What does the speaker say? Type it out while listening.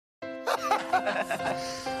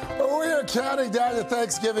We are counting down to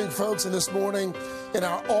Thanksgiving, folks, and this morning in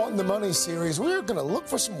our On the Money series, we're going to look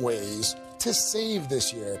for some ways to save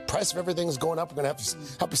this year. Price of everything is going up. We're going to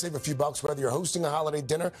help you save a few bucks, whether you're hosting a holiday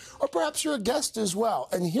dinner or perhaps you're a guest as well.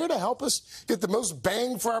 And here to help us get the most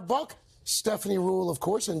bang for our buck, Stephanie Ruhle, of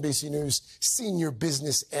course, NBC News senior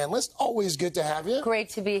business analyst. Always good to have you. Great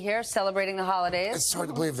to be here, celebrating the holidays. It's hard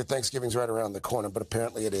to believe that Thanksgiving's right around the corner, but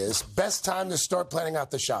apparently it is. Best time to start planning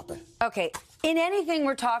out the shopping. Okay. In anything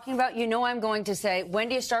we're talking about, you know I'm going to say, when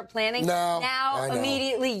do you start planning? Now,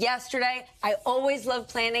 immediately, yesterday. I always love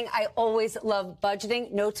planning. I always love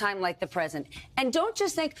budgeting. No time like the present. And don't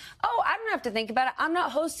just think, oh, I don't have to think about it. I'm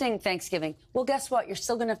not hosting Thanksgiving. Well, guess what? You're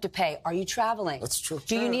still going to have to pay. Are you traveling? That's true.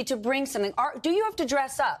 Do you need to bring something? Do you have to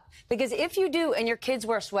dress up? Because if you do and your kids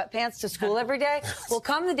wear sweatpants to school every day, well,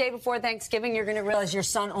 come the day before Thanksgiving, you're going to realize your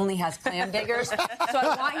son only has clam diggers. So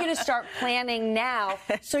I want you to start planning now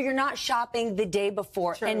so you're not shopping the day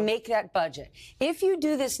before and make that budget. If you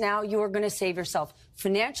do this now, you are going to save yourself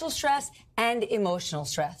financial stress and emotional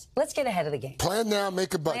stress. Let's get ahead of the game. Plan now,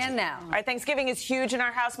 make a budget. Plan now. All right, Thanksgiving is huge in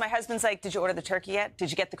our house. My husband's like, did you order the turkey yet? Did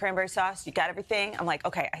you get the cranberry sauce? You got everything? I'm like,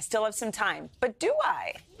 okay, I still have some time. But do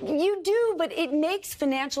I? You do, but it makes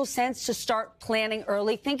financial sense to start planning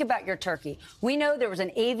early. Think about your turkey. We know there was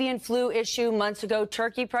an avian flu issue months ago.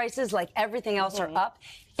 Turkey prices, like everything else, are up.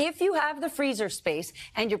 If you have the freezer space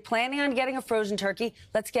and you're planning on getting a frozen turkey,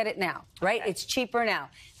 let's get it now, right? Okay. It's cheaper now.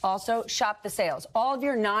 Also, shop the sales. All of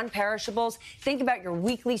your non-perishables, think about your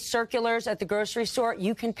weekly circulars at the grocery store.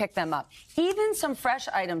 You can pick them up. Even some fresh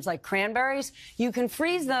items like cranberries, you can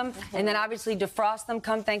freeze them and then obviously defrost them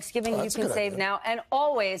come Thanksgiving. You can save now. And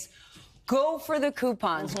always, go for the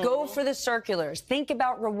coupons. Go for the circulars. Think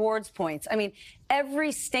about rewards points. I mean,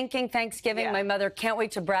 every stinking Thanksgiving, my mother can't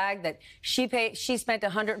wait to brag that she spent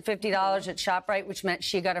 $150 at ShopRite, which meant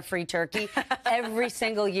she got a free turkey every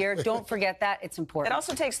single year. Don't forget that. It's important. It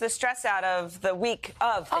also takes the stress out of the week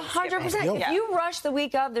of Thanksgiving. 100%. If you rush the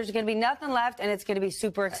week of, there's going to be nothing left, and it's going to be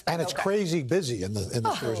super expensive. And it's crazy busy in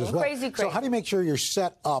the stores as well. Crazy. So how do you make sure you're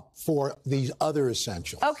set up for these other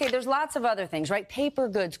essentials? Okay, there's lots of other things, right? Paper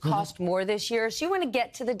goods cost more this year, so you want to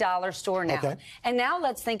get to the dollar store now. Okay. And now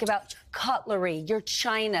let's think about cutlery, your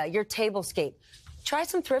china, your tablescape. Try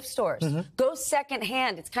some thrift stores. Go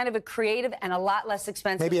secondhand. It's kind of a creative and a lot less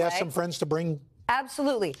expensive Maybe way. ask some friends to bring.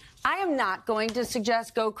 Absolutely. I am not going to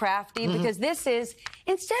suggest go crafty because this is,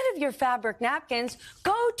 instead of your fabric napkins,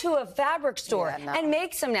 go to a fabric store and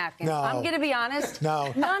make some napkins. No. I'm going to be honest.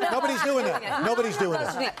 No. Nobody's doing that. Nobody's doing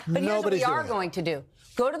that. But here's what we are going to do.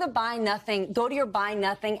 Go to your Buy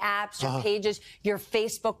Nothing apps, your pages, your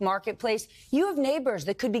Facebook marketplace. You have neighbors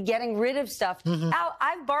that could be getting rid of stuff. Al,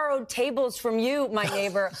 I've borrowed tables from you, my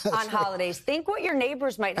neighbor, on holidays. Think what your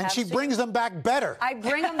neighbors might have. And she brings them back better. I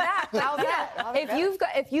bring them back. How's that?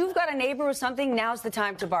 If you've got a neighbor with something, now's the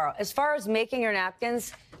time to borrow. As far as making your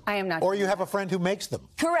napkins, I am not. Or you have a friend who makes them.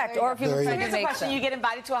 Correct. Or if you have a friend who makes them. Here's a question. You get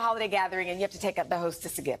invited to a holiday gathering and you have to take the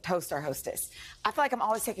hostess a gift, host or hostess. I feel like I'm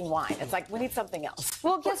always taking wine. It's like, we need something else.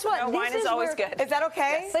 Well, guess what? No, wine is always good. Is that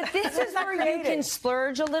okay? Yes. But this is where you can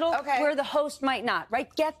splurge a little, where the host might not, right?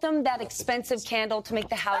 Get them that expensive candle to make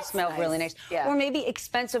the house smell really nice. Yeah. Or maybe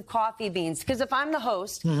expensive coffee beans. Because if I'm the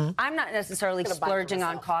host, I'm not necessarily splurging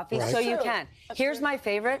on coffee, so you can. Here's my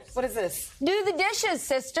favorite. What is this? Do the dishes,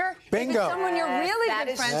 sister. Bingo. If it's someone you're really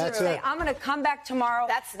good friends with, say, I'm going to come back tomorrow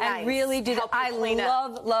and really do that. I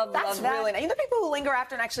love That's that. really nice. You know people who linger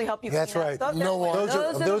after and actually help you That's clean right. up?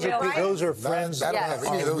 Those are friends.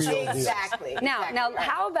 Exactly. Now,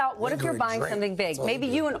 how about what if you're buying something big? Maybe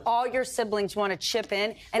you and all your siblings want to chip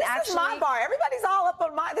in and This is my bar. Everybody's all up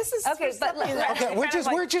on my. This is okay. But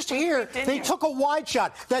we're just here. They took a wide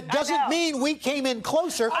shot. That doesn't mean we came in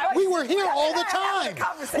closer. We were here all the time.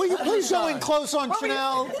 Will you please go in close on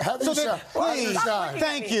Chanel? Please,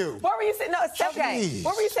 thank you. What were you saying? No, Stephanie.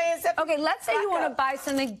 What were you saying, Stephanie? Okay, let's say you want to buy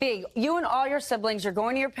something big. You and all your siblings are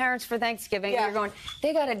going to your parents for Thanksgiving. And you're going,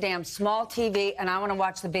 they got a damn small TV, and I want to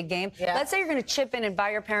watch the big game. Let's say you're going to chip in and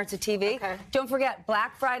buy your parents a TV. Don't forget,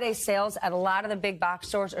 Black Friday sales at a lot of the big box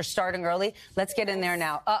stores are starting early. Let's get in there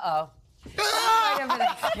now.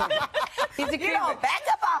 He's a creeper. Back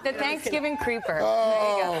up off the Thanksgiving creeper.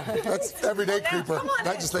 Oh, that's everyday creeper,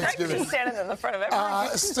 not just Thanksgiving. She's standing in the front of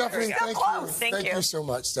everyone. Stephanie, thank you so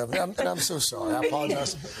much, Stephanie. And I'm so sorry. I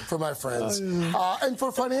apologize for my friends. And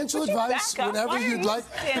for financial advice, whenever you'd like,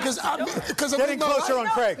 because I'm getting closer on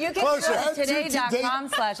Craig. You can go to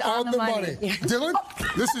today.com/onthemoney. Dylan,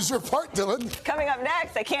 this is your part, Dylan. Coming up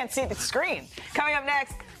next, I can't see the screen. Coming up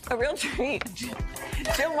next, A real treat.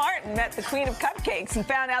 Jill Martin met the queen of cupcakes and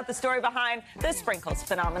found out the story behind the sprinkles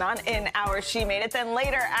phenomenon in our She Made It. Then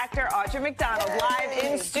later, actor Audra McDonald live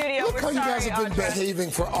in studio. Look how you guys have been behaving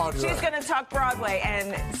for Audra. She's going to talk Broadway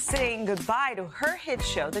and saying goodbye to her hit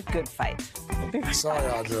show, The Good Fight. We'll be right Sorry,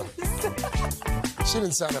 back. Audra. She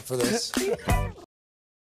didn't sign up for this.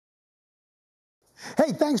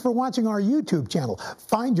 Hey, thanks for watching our YouTube channel.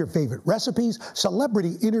 Find your favorite recipes,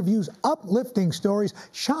 celebrity interviews, uplifting stories,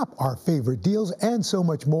 shop our favorite deals, and so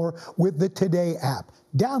much more with the Today app.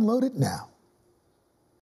 Download it now.